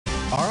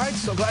All right,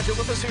 so glad you're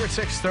with us here at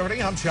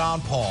 6:30. I'm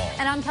John Paul.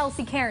 And I'm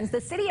Kelsey Cairns.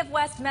 The city of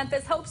West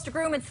Memphis hopes to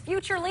groom its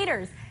future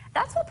leaders.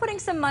 That's while putting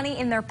some money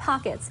in their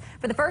pockets.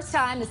 For the first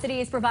time, the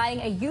city is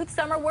providing a youth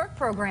summer work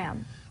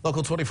program.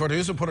 Local 24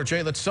 News reporter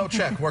Jalen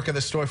Sochek working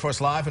this story for us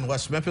live in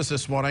West Memphis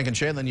this morning. And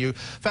Jalen, you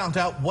found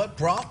out what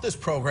brought this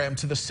program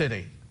to the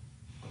city.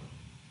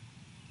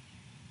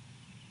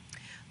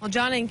 Well,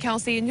 John and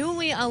Kelsey,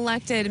 newly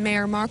elected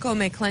Mayor Marco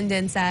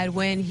McClendon said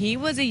when he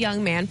was a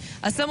young man,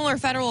 a similar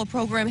federal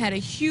program had a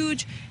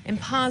huge and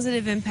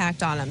positive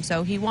impact on him.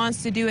 So he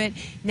wants to do it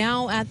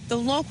now at the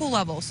local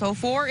level. So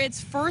for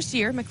its first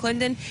year,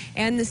 McClendon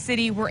and the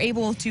city were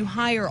able to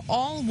hire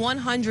all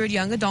 100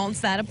 young adults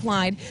that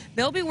applied.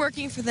 They'll be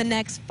working for the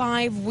next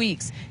 5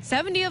 weeks.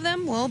 70 of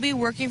them will be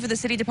working for the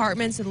city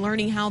departments and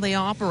learning how they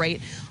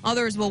operate.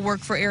 Others will work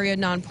for area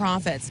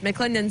nonprofits.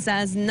 McClendon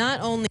says not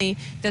only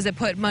does it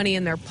put money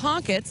in their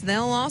pockets,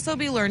 they'll also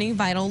be learning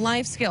vital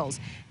life skills.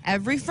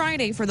 Every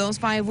Friday for those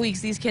 5 weeks,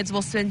 these kids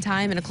will spend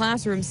time in a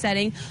classroom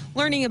setting,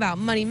 learning about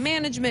money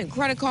management,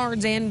 credit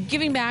cards, and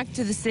giving back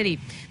to the city.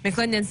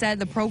 McClendon said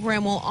the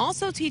program will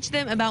also teach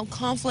them about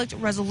conflict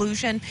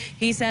resolution.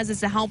 He says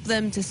it's to help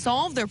them to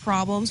solve their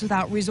problems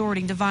without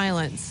resorting to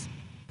violence.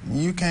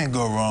 You can't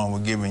go wrong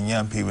with giving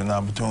young people an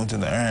opportunity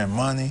to earn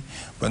money,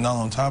 but not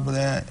on top of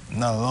that,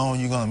 not alone,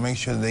 you're going to make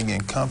sure that they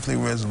get conflict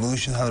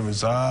resolution, how to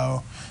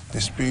resolve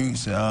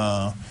disputes,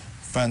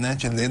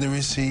 financial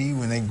literacy.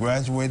 When they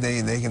graduate,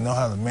 they can know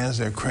how to manage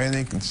their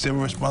credit,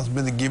 civil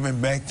responsibility, giving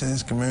back to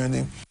this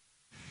community.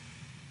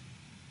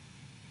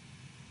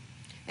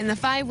 And the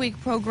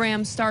 5-week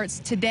program starts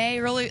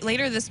today.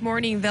 Later this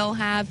morning, they'll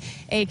have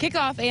a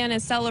kickoff and a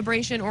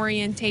celebration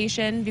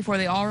orientation before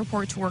they all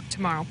report to work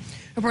tomorrow.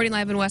 Reporting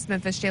live in West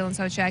Memphis, Jalen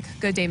Sochek.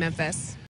 Good day, Memphis.